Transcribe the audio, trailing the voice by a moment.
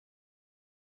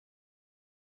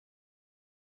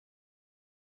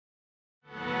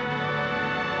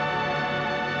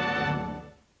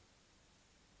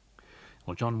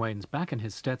Well, John Wayne's back in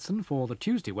his Stetson for the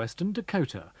Tuesday Western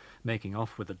Dakota, making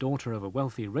off with the daughter of a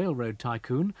wealthy railroad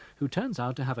tycoon who turns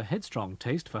out to have a headstrong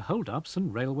taste for hold-ups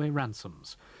and railway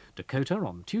ransoms. Dakota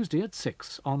on Tuesday at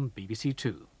 6 on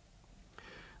BBC2.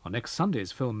 On next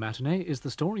Sunday's film matinee is the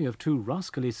story of two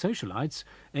rascally socialites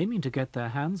aiming to get their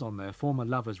hands on their former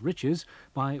lover's riches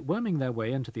by worming their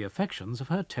way into the affections of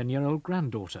her 10-year-old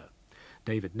granddaughter.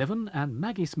 David Niven and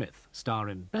Maggie Smith star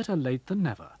in Better Late Than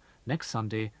Never, next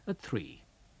Sunday at 3.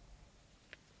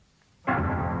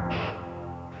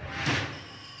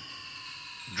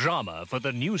 Drama for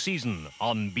the new season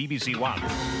on BBC1.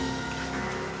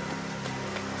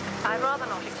 I'd rather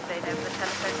not explain over the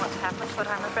telephone what's happened, but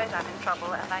I'm afraid I'm in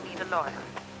trouble and I need a lawyer.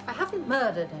 I haven't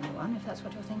murdered anyone, if that's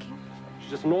what you're thinking.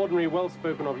 She's just an ordinary,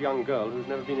 well-spoken-of young girl who's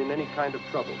never been in any kind of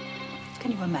trouble.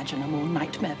 Can you imagine a more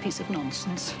nightmare piece of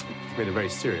nonsense? She's made a very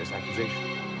serious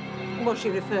accusation. Was she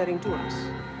referring to us?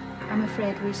 I'm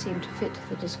afraid we seem to fit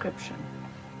the description.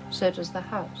 So does the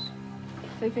house.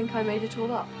 They think I made it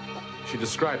all up. She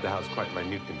described the house quite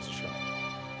minutely, Mrs. Shaw.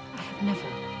 I have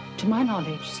never, to my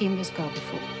knowledge, seen this girl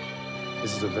before.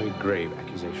 This is a very grave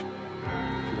accusation.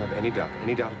 If you have any doubt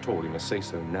at all, you must say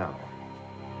so now.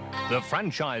 The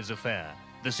Franchise Affair,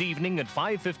 this evening at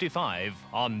 5:55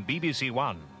 on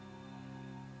BBC1.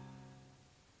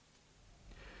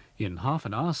 In half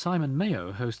an hour, Simon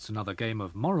Mayo hosts another game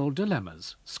of moral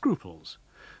dilemmas, Scruples.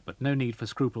 But no need for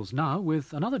scruples now,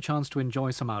 with another chance to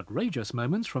enjoy some outrageous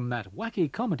moments from that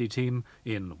wacky comedy team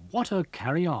in What a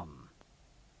Carry On.